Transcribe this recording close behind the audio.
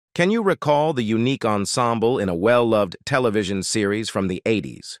Can you recall the unique ensemble in a well-loved television series from the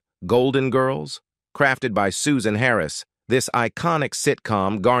 80s, Golden Girls? Crafted by Susan Harris, this iconic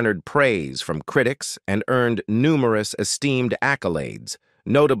sitcom garnered praise from critics and earned numerous esteemed accolades,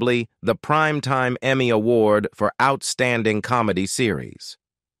 notably the Primetime Emmy Award for Outstanding Comedy Series.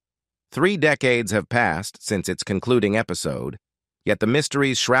 3 decades have passed since its concluding episode, yet the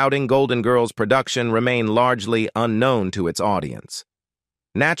mysteries shrouding Golden Girls' production remain largely unknown to its audience.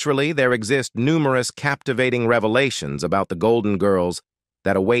 Naturally, there exist numerous captivating revelations about the Golden Girls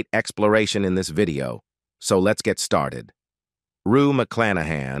that await exploration in this video, so let's get started. Rue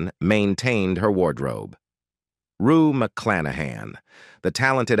McClanahan maintained her wardrobe. Rue McClanahan, the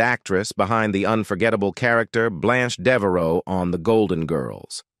talented actress behind the unforgettable character Blanche Devereaux on The Golden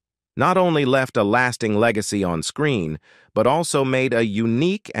Girls, not only left a lasting legacy on screen, but also made a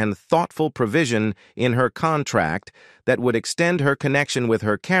unique and thoughtful provision in her contract that would extend her connection with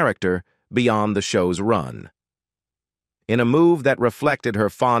her character beyond the show's run. In a move that reflected her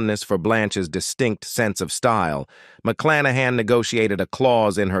fondness for Blanche's distinct sense of style, McClanahan negotiated a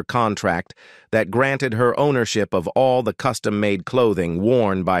clause in her contract that granted her ownership of all the custom-made clothing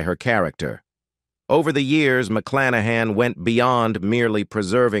worn by her character. Over the years, McClanahan went beyond merely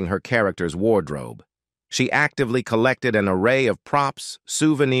preserving her character's wardrobe. She actively collected an array of props,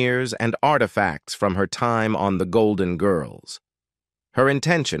 souvenirs, and artifacts from her time on The Golden Girls. Her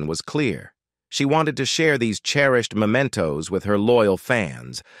intention was clear. She wanted to share these cherished mementos with her loyal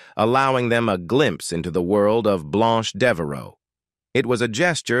fans, allowing them a glimpse into the world of Blanche Devereaux. It was a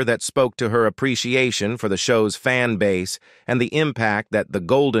gesture that spoke to her appreciation for the show's fan base and the impact that The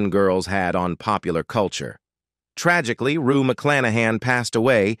Golden Girls had on popular culture. Tragically, Rue McClanahan passed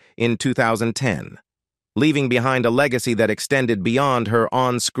away in 2010, leaving behind a legacy that extended beyond her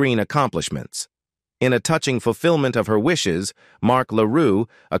on-screen accomplishments. In a touching fulfillment of her wishes, Mark LaRue,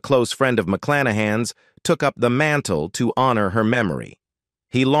 a close friend of McClanahan's, took up the mantle to honor her memory.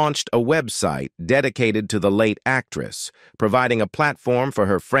 He launched a website dedicated to the late actress, providing a platform for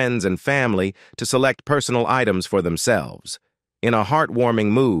her friends and family to select personal items for themselves. In a heartwarming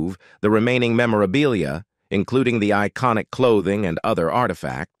move, the remaining memorabilia, including the iconic clothing and other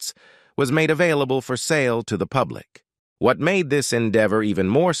artifacts, was made available for sale to the public. What made this endeavor even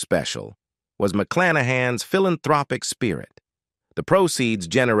more special was McClanahan's philanthropic spirit. The proceeds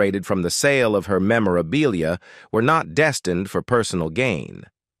generated from the sale of her memorabilia were not destined for personal gain.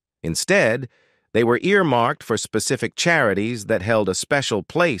 Instead, they were earmarked for specific charities that held a special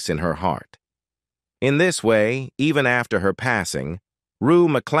place in her heart. In this way, even after her passing, Rue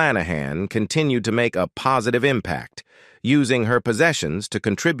McClanahan continued to make a positive impact, using her possessions to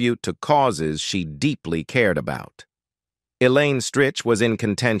contribute to causes she deeply cared about. Elaine Stritch was in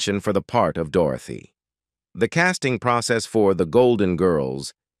contention for the part of Dorothy. The casting process for The Golden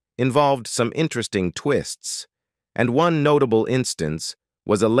Girls involved some interesting twists, and one notable instance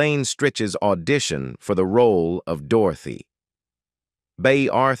was Elaine Stritch's audition for the role of Dorothy. Bea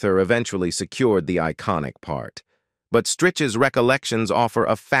Arthur eventually secured the iconic part, but Stritch's recollections offer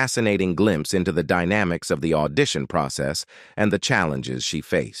a fascinating glimpse into the dynamics of the audition process and the challenges she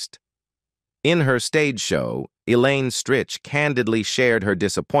faced. In her stage show, Elaine Stritch candidly shared her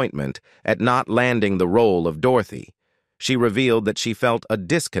disappointment at not landing the role of Dorothy. She revealed that she felt a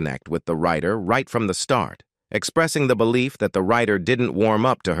disconnect with the writer right from the start, expressing the belief that the writer didn't warm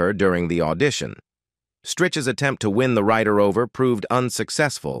up to her during the audition. Stritch's attempt to win the writer over proved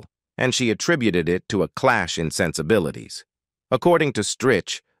unsuccessful, and she attributed it to a clash in sensibilities. According to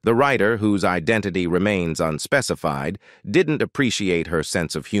Stritch, the writer, whose identity remains unspecified, didn't appreciate her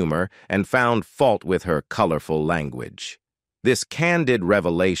sense of humor and found fault with her colorful language. This candid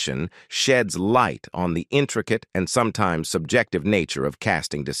revelation sheds light on the intricate and sometimes subjective nature of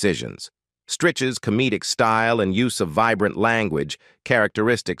casting decisions. Stritch's comedic style and use of vibrant language,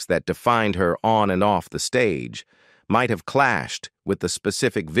 characteristics that defined her on and off the stage, might have clashed with the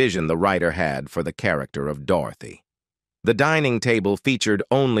specific vision the writer had for the character of Dorothy. The dining table featured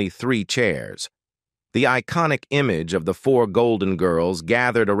only 3 chairs. The iconic image of the 4 Golden Girls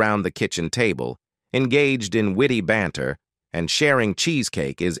gathered around the kitchen table, engaged in witty banter, and sharing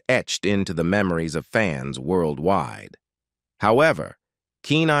cheesecake is etched into the memories of fans worldwide. However,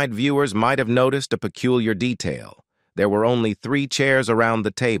 keen-eyed viewers might have noticed a peculiar detail. There were only 3 chairs around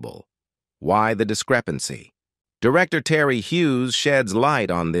the table. Why the discrepancy? Director Terry Hughes sheds light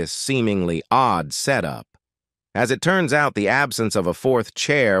on this seemingly odd setup. As it turns out, the absence of a 4th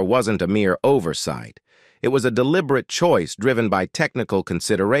chair wasn't a mere oversight. It was a deliberate choice driven by technical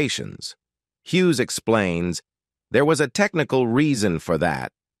considerations. Hughes explains, there was a technical reason for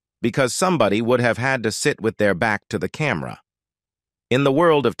that, because somebody would have had to sit with their back to the camera. In the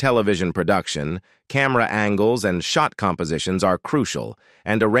world of television production, camera angles and shot compositions are crucial,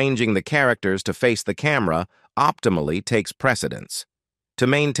 and arranging the characters to face the camera optimally takes precedence. To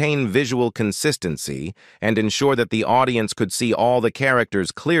maintain visual consistency and ensure that the audience could see all the characters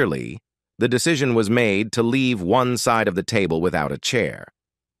clearly, the decision was made to leave one side of the table without a chair.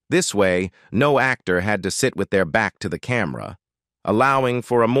 This way, no actor had to sit with their back to the camera, allowing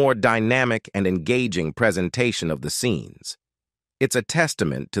for a more dynamic and engaging presentation of the scenes. It's a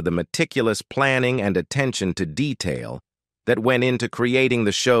testament to the meticulous planning and attention to detail that went into creating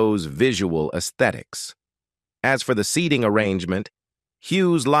the show's visual aesthetics. As for the seating arrangement,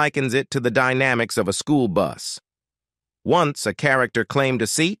 Hughes likens it to the dynamics of a school bus. Once a character claimed a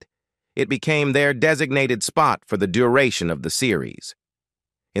seat, it became their designated spot for the duration of the series.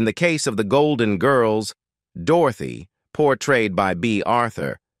 In the case of the Golden Girls, Dorothy, portrayed by B.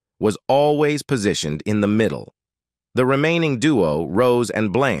 Arthur, was always positioned in the middle. The remaining duo, Rose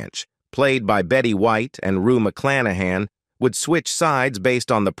and Blanche, played by Betty White and Rue McClanahan, would switch sides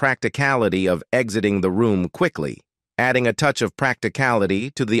based on the practicality of exiting the room quickly, adding a touch of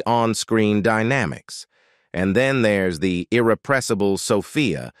practicality to the on-screen dynamics. And then there's the irrepressible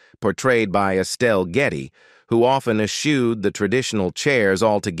Sophia, portrayed by Estelle Getty, who often eschewed the traditional chairs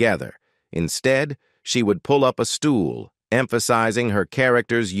altogether. Instead, she would pull up a stool, emphasizing her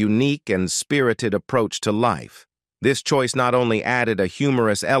character's unique and spirited approach to life. This choice not only added a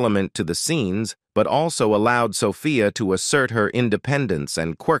humorous element to the scenes, but also allowed Sophia to assert her independence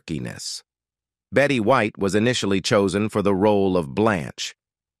and quirkiness. Betty White was initially chosen for the role of Blanche.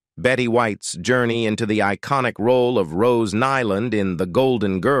 Betty White's journey into the iconic role of Rose Nyland in The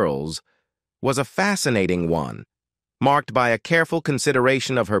Golden Girls was a fascinating one, marked by a careful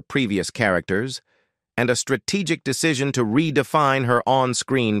consideration of her previous characters and a strategic decision to redefine her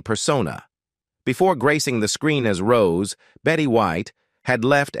on-screen persona. Before gracing the screen as Rose, Betty White had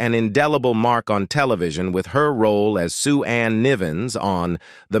left an indelible mark on television with her role as Sue Ann Nivens on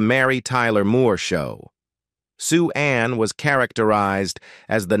The Mary Tyler Moore Show. Sue Ann was characterized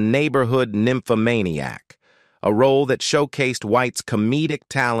as the neighborhood nymphomaniac, a role that showcased White's comedic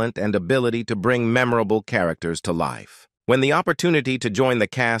talent and ability to bring memorable characters to life. When the opportunity to join the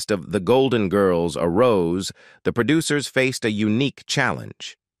cast of The Golden Girls arose, the producers faced a unique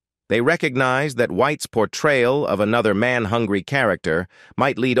challenge. They recognized that White's portrayal of another man-hungry character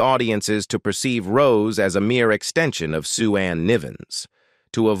might lead audiences to perceive Rose as a mere extension of Sue Ann Nivens.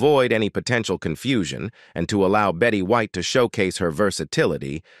 To avoid any potential confusion and to allow Betty White to showcase her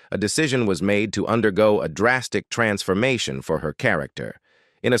versatility, a decision was made to undergo a drastic transformation for her character.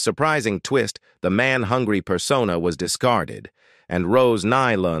 In a surprising twist, the man-hungry persona was discarded, and Rose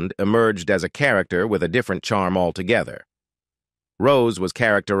Nyland emerged as a character with a different charm altogether. Rose was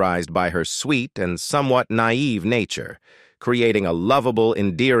characterized by her sweet and somewhat naive nature, creating a lovable,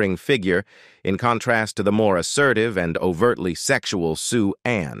 endearing figure in contrast to the more assertive and overtly sexual Sue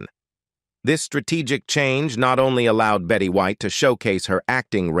Ann. This strategic change not only allowed Betty White to showcase her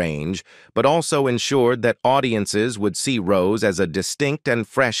acting range, but also ensured that audiences would see Rose as a distinct and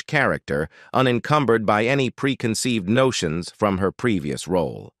fresh character, unencumbered by any preconceived notions from her previous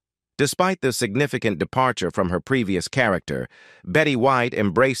role. Despite the significant departure from her previous character, Betty White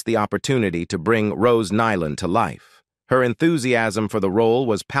embraced the opportunity to bring Rose Nyland to life. Her enthusiasm for the role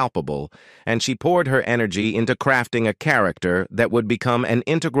was palpable, and she poured her energy into crafting a character that would become an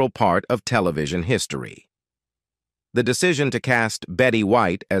integral part of television history. The decision to cast Betty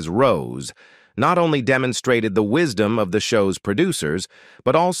White as Rose not only demonstrated the wisdom of the show's producers,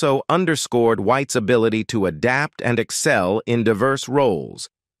 but also underscored White's ability to adapt and excel in diverse roles,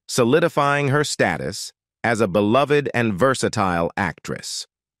 solidifying her status as a beloved and versatile actress.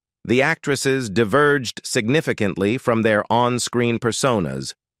 The actresses diverged significantly from their on-screen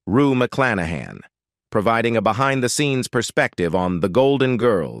personas, Rue McClanahan, providing a behind-the-scenes perspective on The Golden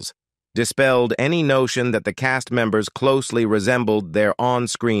Girls, dispelled any notion that the cast members closely resembled their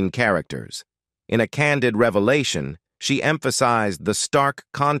on-screen characters. In a candid revelation, she emphasized the stark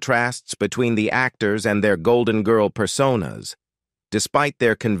contrasts between the actors and their Golden Girl personas. Despite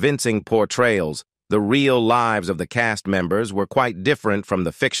their convincing portrayals, the real lives of the cast members were quite different from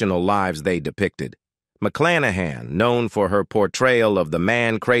the fictional lives they depicted. McClanahan, known for her portrayal of the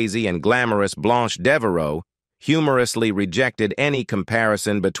man-crazy and glamorous Blanche Devereaux, humorously rejected any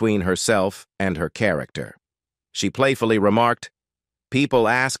comparison between herself and her character. She playfully remarked, "People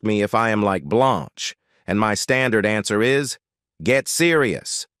ask me if I am like Blanche, and my standard answer is, get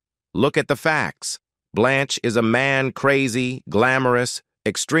serious. Look at the facts. Blanche is a man-crazy, glamorous,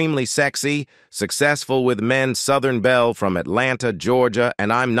 extremely sexy, successful with men Southern belle from Atlanta, Georgia,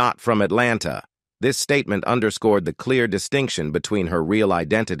 and I'm not from Atlanta. This statement underscored the clear distinction between her real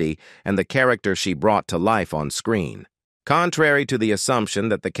identity and the character she brought to life on screen. Contrary to the assumption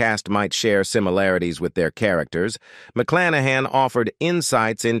that the cast might share similarities with their characters, McClanahan offered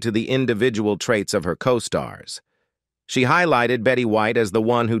insights into the individual traits of her co-stars. She highlighted Betty White as the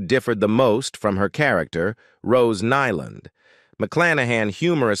one who differed the most from her character, Rose Nyland. McClanahan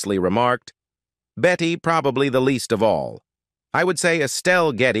humorously remarked, "Betty probably the least of all. I would say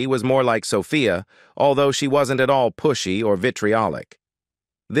Estelle Getty was more like Sophia, although she wasn't at all pushy or vitriolic."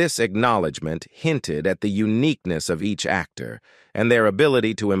 This acknowledgement hinted at the uniqueness of each actor and their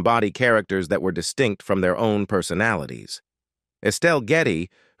ability to embody characters that were distinct from their own personalities. Estelle Getty,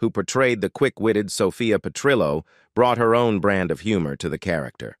 who portrayed the quick-witted Sophia Petrillo, brought her own brand of humor to the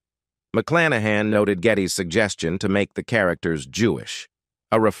character. McClanahan noted Getty's suggestion to make the characters Jewish,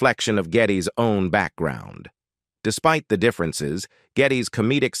 a reflection of Getty's own background. Despite the differences, Getty's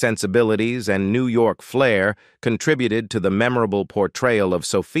comedic sensibilities and New York flair contributed to the memorable portrayal of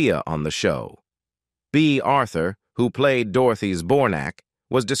Sophia on the show. B. Arthur, who played Dorothy Zbornak,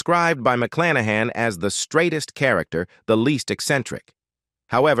 was described by McClanahan as the straightest character, the least eccentric.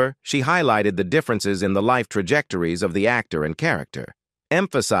 However, she highlighted the differences in the life trajectories of the actor and character,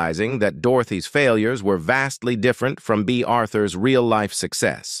 emphasizing that Dorothy's failures were vastly different from B. Arthur's real-life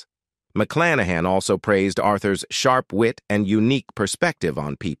success. McClanahan also praised Arthur's sharp wit and unique perspective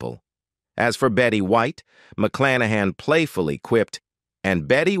on people. As for Betty White, McClanahan playfully quipped, "And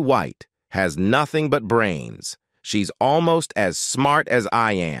Betty White has nothing but brains. She's almost as smart as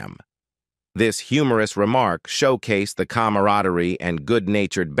I am." This humorous remark showcased the camaraderie and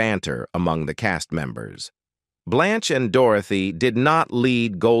good-natured banter among the cast members. Blanche and Dorothy did not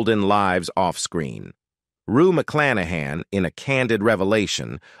lead golden lives off-screen. Rue McClanahan, in a candid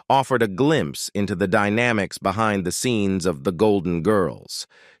revelation, offered a glimpse into the dynamics behind the scenes of The Golden Girls,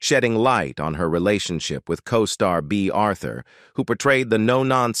 shedding light on her relationship with co-star B. Arthur, who portrayed the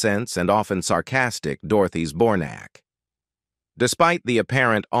no-nonsense and often sarcastic Dorothy Zbornak. Despite the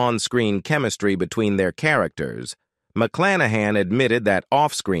apparent on-screen chemistry between their characters, McClanahan admitted that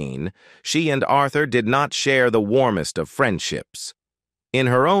off-screen, she and Arthur did not share the warmest of friendships. In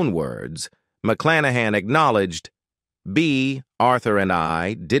her own words, McClanahan acknowledged, "B, Arthur and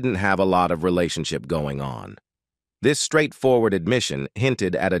I didn't have a lot of relationship going on." This straightforward admission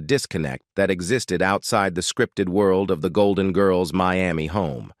hinted at a disconnect that existed outside the scripted world of the Golden Girls' Miami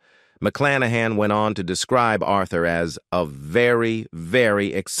home. McClanahan went on to describe Arthur as a very,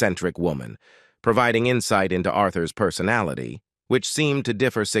 very eccentric woman, providing insight into Arthur's personality, which seemed to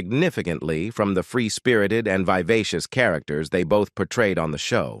differ significantly from the free-spirited and vivacious characters they both portrayed on the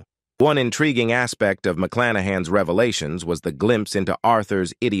show. One intriguing aspect of McClanahan's revelations was the glimpse into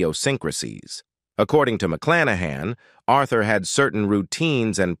Arthur's idiosyncrasies. According to McClanahan, Arthur had certain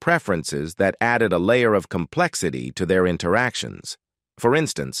routines and preferences that added a layer of complexity to their interactions. For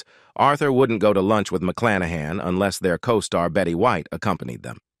instance, Arthur wouldn't go to lunch with McClanahan unless their co-star Betty White accompanied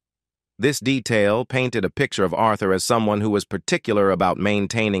them. This detail painted a picture of Arthur as someone who was particular about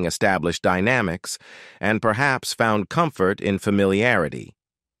maintaining established dynamics and perhaps found comfort in familiarity.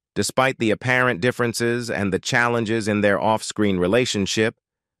 Despite the apparent differences and the challenges in their off-screen relationship,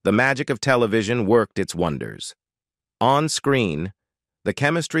 the magic of television worked its wonders. On screen, the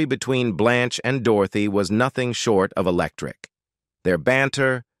chemistry between Blanche and Dorothy was nothing short of electric. Their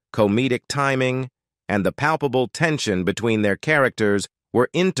banter, comedic timing, and the palpable tension between their characters were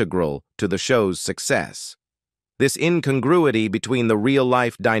integral to the show's success. This incongruity between the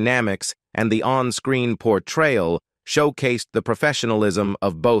real-life dynamics and the on-screen portrayal showcased the professionalism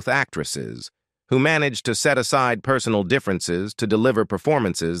of both actresses, who managed to set aside personal differences to deliver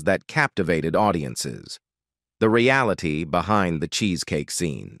performances that captivated audiences. The reality behind the cheesecake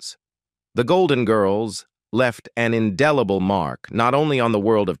scenes. The Golden Girls left an indelible mark not only on the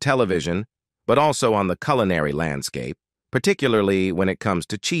world of television, but also on the culinary landscape, particularly when it comes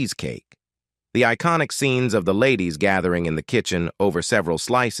to cheesecake. The iconic scenes of the ladies gathering in the kitchen over several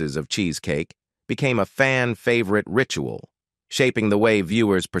slices of cheesecake became a fan-favorite ritual, shaping the way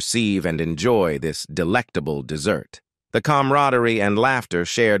viewers perceive and enjoy this delectable dessert. The camaraderie and laughter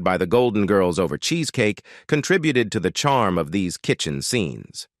shared by the Golden Girls over cheesecake contributed to the charm of these kitchen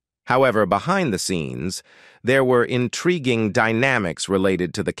scenes. However, behind the scenes, there were intriguing dynamics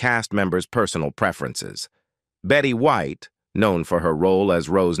related to the cast members' personal preferences. Betty White, known for her role as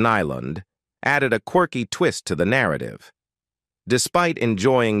Rose Nyland, added a quirky twist to the narrative. Despite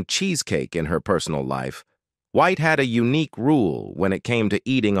enjoying cheesecake in her personal life, White had a unique rule when it came to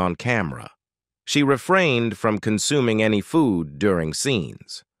eating on camera. She refrained from consuming any food during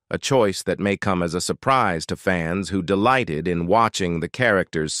scenes, a choice that may come as a surprise to fans who delighted in watching the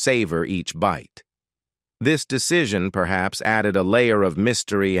characters savor each bite. This decision perhaps added a layer of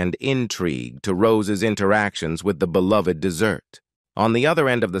mystery and intrigue to Rose's interactions with the beloved dessert. On the other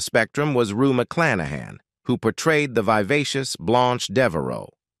end of the spectrum was Rue McClanahan, who portrayed the vivacious Blanche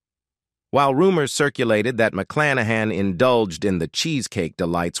Devereaux. While rumors circulated that McClanahan indulged in the cheesecake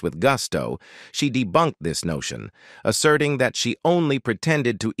delights with gusto, she debunked this notion, asserting that she only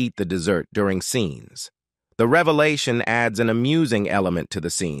pretended to eat the dessert during scenes. The revelation adds an amusing element to the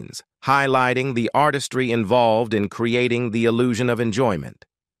scenes, highlighting the artistry involved in creating the illusion of enjoyment.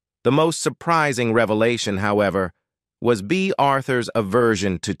 The most surprising revelation, however, was B. Arthur's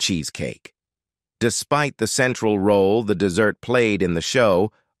aversion to cheesecake. Despite the central role the dessert played in the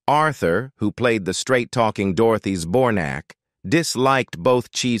show, Arthur, who played the straight-talking Dorothy Zbornak, disliked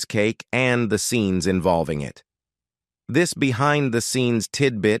both cheesecake and the scenes involving it. This behind-the-scenes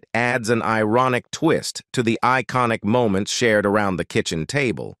tidbit adds an ironic twist to the iconic moments shared around the kitchen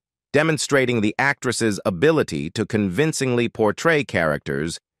table, demonstrating the actress's ability to convincingly portray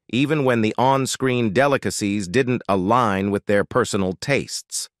characters even when the on-screen delicacies didn't align with their personal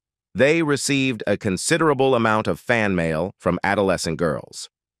tastes. They received a considerable amount of fan mail from adolescent girls.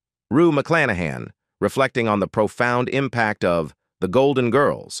 Rue McClanahan, reflecting on the profound impact of The Golden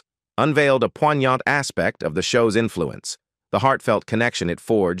Girls, unveiled a poignant aspect of the show's influence, the heartfelt connection it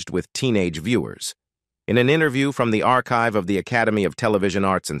forged with teenage viewers. In an interview from the archive of the Academy of Television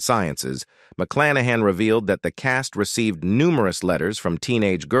Arts and Sciences, McClanahan revealed that the cast received numerous letters from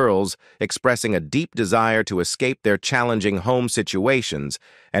teenage girls expressing a deep desire to escape their challenging home situations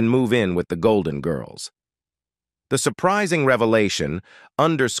and move in with the Golden Girls. The surprising revelation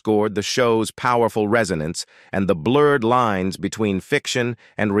underscored the show's powerful resonance and the blurred lines between fiction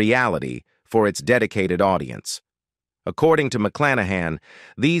and reality for its dedicated audience. According to McClanahan,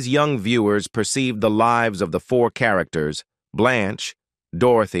 these young viewers perceived the lives of the four characters, Blanche,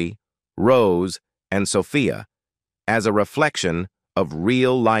 Dorothy, Rose, and Sophia, as a reflection of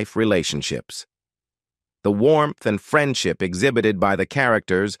real-life relationships. The warmth and friendship exhibited by the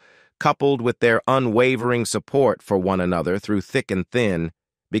characters, coupled with their unwavering support for one another through thick and thin,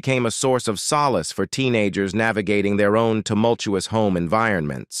 became a source of solace for teenagers navigating their own tumultuous home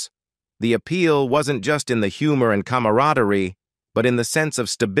environments. The appeal wasn't just in the humor and camaraderie, but in the sense of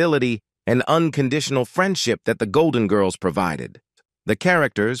stability and unconditional friendship that the Golden Girls provided. The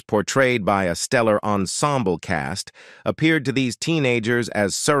characters, portrayed by a stellar ensemble cast, appeared to these teenagers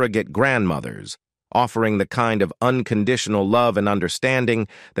as surrogate grandmothers, offering the kind of unconditional love and understanding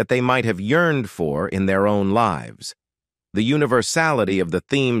that they might have yearned for in their own lives. The universality of the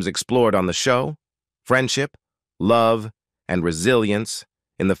themes explored on the show, friendship, love, and resilience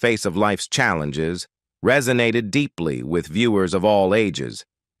in the face of life's challenges, resonated deeply with viewers of all ages,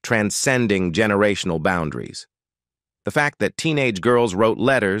 transcending generational boundaries. The fact that teenage girls wrote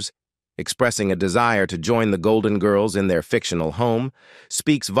letters, expressing a desire to join the Golden Girls in their fictional home,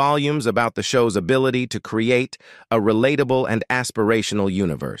 speaks volumes about the show's ability to create a relatable and aspirational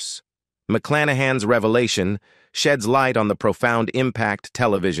universe. McClanahan's revelation sheds light on the profound impact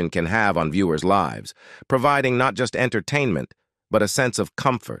television can have on viewers' lives, providing not just entertainment, but a sense of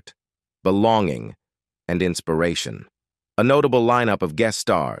comfort, belonging, and inspiration. A notable lineup of guest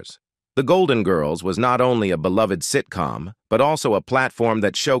stars. The Golden Girls was not only a beloved sitcom, but also a platform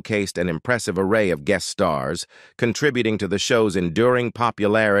that showcased an impressive array of guest stars, contributing to the show's enduring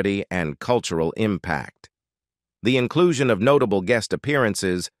popularity and cultural impact. The inclusion of notable guest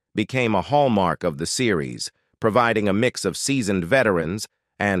appearances became a hallmark of the series, providing a mix of seasoned veterans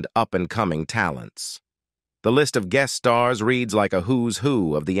and up-and-coming talents. The list of guest stars reads like a who's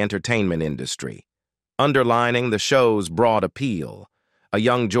who of the entertainment industry. Underlining the show's broad appeal, a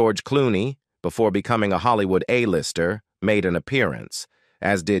young George Clooney, before becoming a Hollywood A-lister, made an appearance,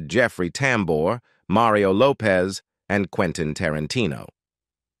 as did Jeffrey Tambor, Mario Lopez, and Quentin Tarantino.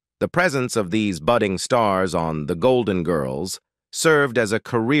 The presence of these budding stars on The Golden Girls served as a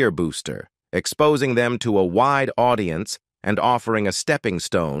career booster, exposing them to a wide audience and offering a stepping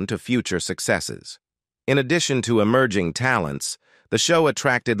stone to future successes. In addition to emerging talents, the show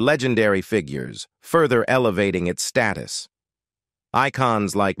attracted legendary figures, further elevating its status.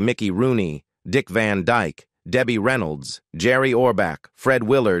 Icons like Mickey Rooney, Dick Van Dyke, Debbie Reynolds, Jerry Orbach, Fred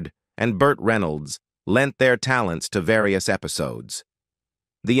Willard, and Burt Reynolds lent their talents to various episodes.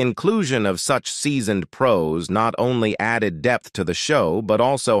 The inclusion of such seasoned pros not only added depth to the show, but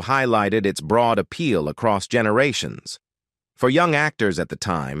also highlighted its broad appeal across generations. For young actors at the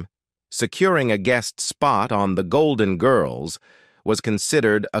time, securing a guest spot on The Golden Girls was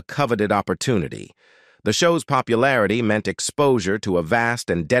considered a coveted opportunity. The show's popularity meant exposure to a vast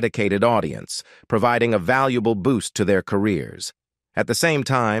and dedicated audience, providing a valuable boost to their careers. At the same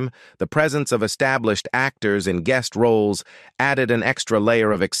time, the presence of established actors in guest roles added an extra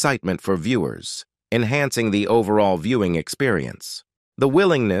layer of excitement for viewers, enhancing the overall viewing experience. The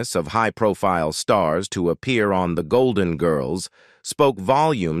willingness of high-profile stars to appear on The Golden Girls spoke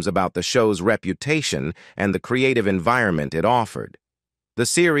volumes about the show's reputation and the creative environment it offered. The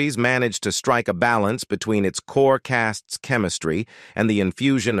series managed to strike a balance between its core cast's chemistry and the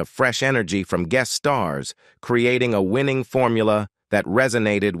infusion of fresh energy from guest stars, creating a winning formula that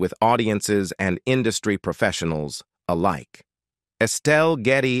resonated with audiences and industry professionals alike. Estelle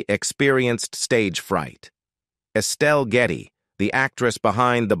Getty experienced stage fright. Estelle Getty, the actress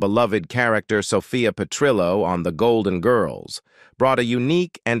behind the beloved character Sophia Petrillo on The Golden Girls, brought a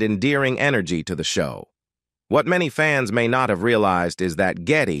unique and endearing energy to the show. What many fans may not have realized is that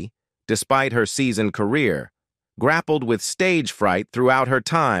Getty, despite her seasoned career, grappled with stage fright throughout her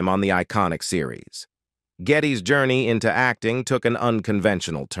time on the iconic series. Getty's journey into acting took an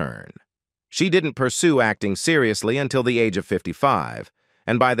unconventional turn. She didn't pursue acting seriously until the age of 55,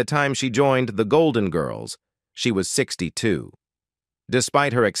 and by the time she joined The Golden Girls, she was 62.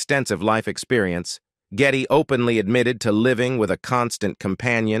 Despite her extensive life experience, Getty openly admitted to living with a constant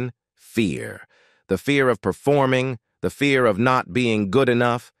companion, fear. The fear of performing, the fear of not being good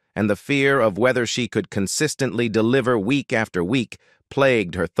enough, and the fear of whether she could consistently deliver week after week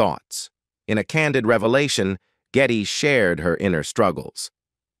plagued her thoughts. In a candid revelation, Getty shared her inner struggles.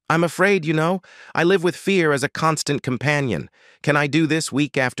 "I'm afraid, I live with fear as a constant companion. Can I do this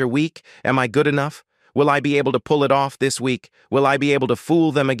week after week? Am I good enough? Will I be able to pull it off this week? Will I be able to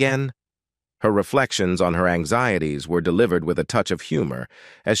fool them again?" Her reflections on her anxieties were delivered with a touch of humor,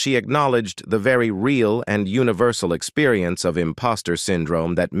 as she acknowledged the very real and universal experience of imposter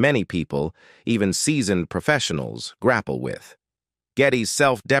syndrome that many people, even seasoned professionals, grapple with. Getty's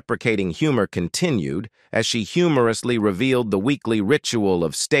self-deprecating humor continued as she humorously revealed the weekly ritual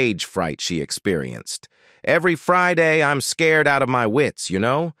of stage fright she experienced. "Every Friday, I'm scared out of my wits,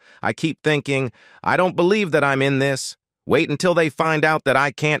 I keep thinking, I don't believe that I'm in this. Wait until they find out that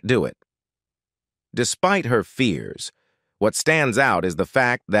I can't do it." Despite her fears, what stands out is the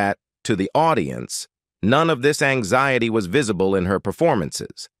fact that, to the audience, none of this anxiety was visible in her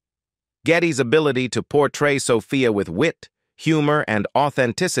performances. Getty's ability to portray Sophia with wit, humor, and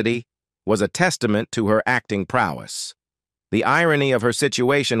authenticity was a testament to her acting prowess. The irony of her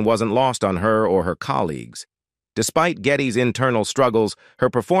situation wasn't lost on her or her colleagues. Despite Getty's internal struggles, her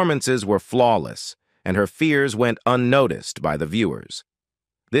performances were flawless, and her fears went unnoticed by the viewers.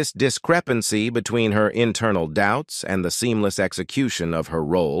 This discrepancy between her internal doubts and the seamless execution of her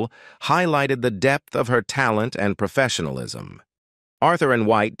role highlighted the depth of her talent and professionalism. Arthur and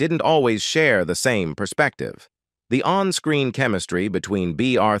White didn't always share the same perspective. The on-screen chemistry between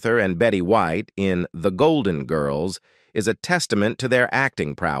Bea Arthur and Betty White in The Golden Girls is a testament to their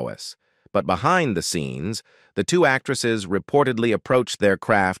acting prowess, but behind the scenes, the two actresses reportedly approached their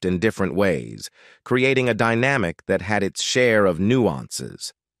craft in different ways, creating a dynamic that had its share of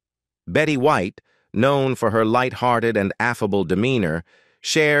nuances. Betty White, known for her light-hearted and affable demeanor,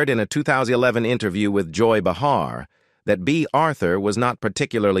 shared in a 2011 interview with Joy Behar that Bea Arthur was not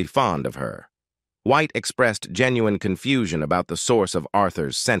particularly fond of her. White expressed genuine confusion about the source of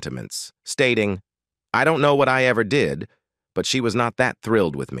Arthur's sentiments, stating, "I don't know what I ever did, but she was not that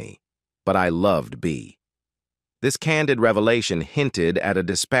thrilled with me. But I loved Bea." This candid revelation hinted at a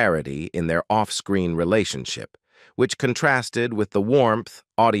disparity in their off-screen relationship, which contrasted with the warmth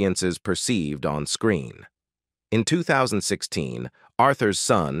audiences perceived on screen. In 2016, Arthur's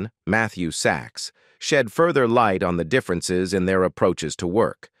son, Matthew Sachs, shed further light on the differences in their approaches to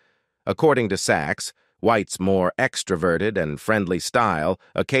work. According to Sachs, White's more extroverted and friendly style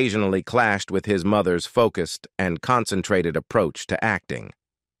occasionally clashed with his mother's focused and concentrated approach to acting.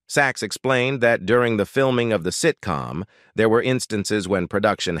 Sachs explained that during the filming of the sitcom, there were instances when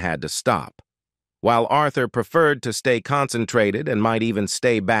production had to stop. While Arthur preferred to stay concentrated and might even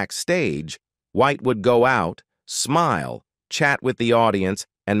stay backstage, White would go out, smile, chat with the audience,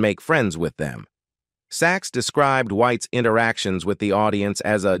 and make friends with them. Sachs described White's interactions with the audience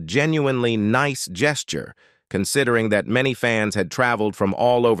as a genuinely nice gesture, considering that many fans had traveled from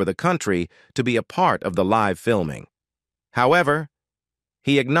all over the country to be a part of the live filming. However,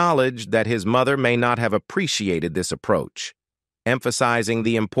 he acknowledged that his mother may not have appreciated this approach, emphasizing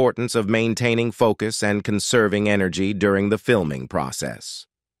the importance of maintaining focus and conserving energy during the filming process.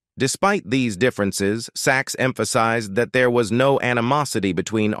 Despite these differences, Sachs emphasized that there was no animosity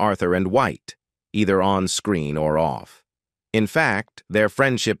between Arthur and White, either on screen or off. In fact, their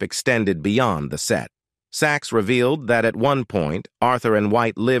friendship extended beyond the set. Sachs revealed that at one point, Arthur and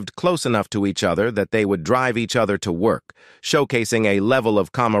White lived close enough to each other that they would drive each other to work, showcasing a level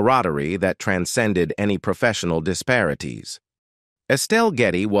of camaraderie that transcended any professional disparities. Estelle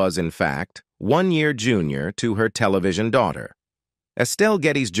Getty was, in fact, 1 year junior to her television daughter. Estelle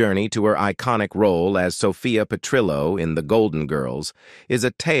Getty's journey to her iconic role as Sophia Petrillo in The Golden Girls is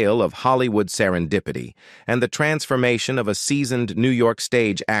a tale of Hollywood serendipity and the transformation of a seasoned New York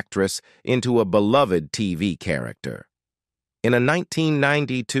stage actress into a beloved TV character. In a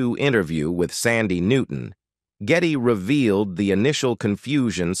 1992 interview with Sandy Newton, Getty revealed the initial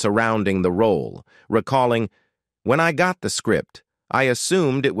confusion surrounding the role, recalling, "When I got the script, I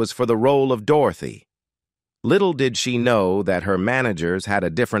assumed it was for the role of Dorothy. Little did she know that her managers had a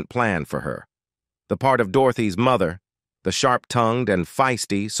different plan for her. The part of Dorothy's mother, the sharp-tongued and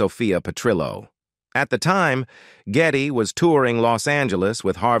feisty Sophia Petrillo. At the time, Getty was touring Los Angeles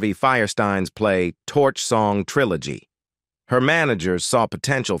with Harvey Fierstein's play Torch Song Trilogy. Her managers saw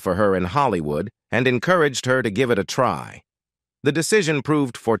potential for her in Hollywood and encouraged her to give it a try. The decision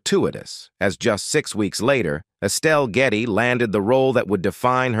proved fortuitous, as just 6 weeks later, Estelle Getty landed the role that would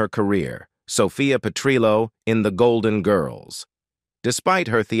define her career, Sophia Petrillo in The Golden Girls. Despite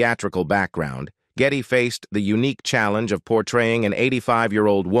her theatrical background, Getty faced the unique challenge of portraying an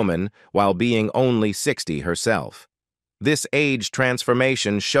 85-year-old woman while being only 60 herself. This age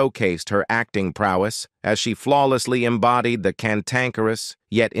transformation showcased her acting prowess as she flawlessly embodied the cantankerous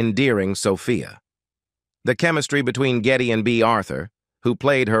yet endearing Sophia. The chemistry between Getty and B. Arthur, who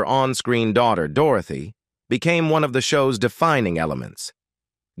played her on-screen daughter Dorothy, became one of the show's defining elements.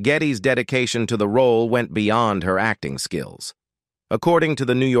 Getty's dedication to the role went beyond her acting skills. According to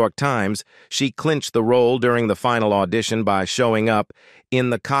the New York Times, she clinched the role during the final audition by showing up in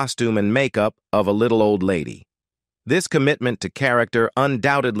the costume and makeup of a little old lady. This commitment to character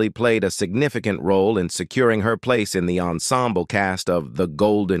undoubtedly played a significant role in securing her place in the ensemble cast of The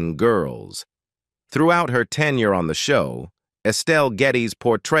Golden Girls. Throughout her tenure on the show, Estelle Getty's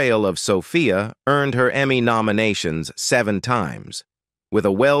portrayal of Sophia earned her Emmy nominations 7 times, with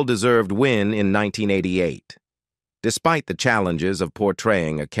a well-deserved win in 1988. Despite the challenges of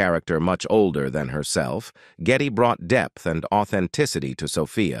portraying a character much older than herself, Getty brought depth and authenticity to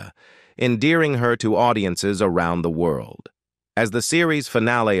Sophia, endearing her to audiences around the world. As the series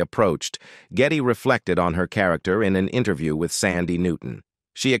finale approached, Getty reflected on her character in an interview with Sandy Newton.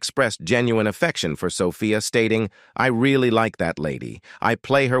 She expressed genuine affection for Sophia, stating, "I really like that lady. I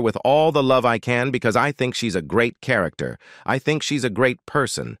play her with all the love I can because I think she's a great character. I think she's a great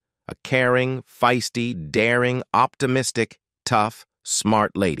person, a caring, feisty, daring, optimistic, tough,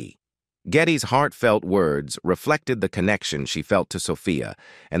 smart lady." Getty's heartfelt words reflected the connection she felt to Sophia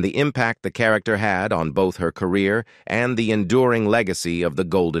and the impact the character had on both her career and the enduring legacy of The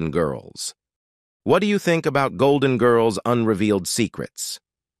Golden Girls. What do you think about Golden Girls' unrevealed secrets?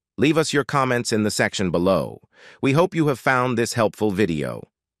 Leave us your comments in the section below. We hope you have found this helpful video.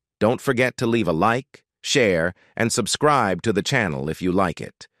 Don't forget to leave a like, share, and subscribe to the channel if you like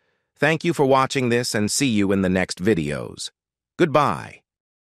it. Thank you for watching this and see you in the next videos. Goodbye.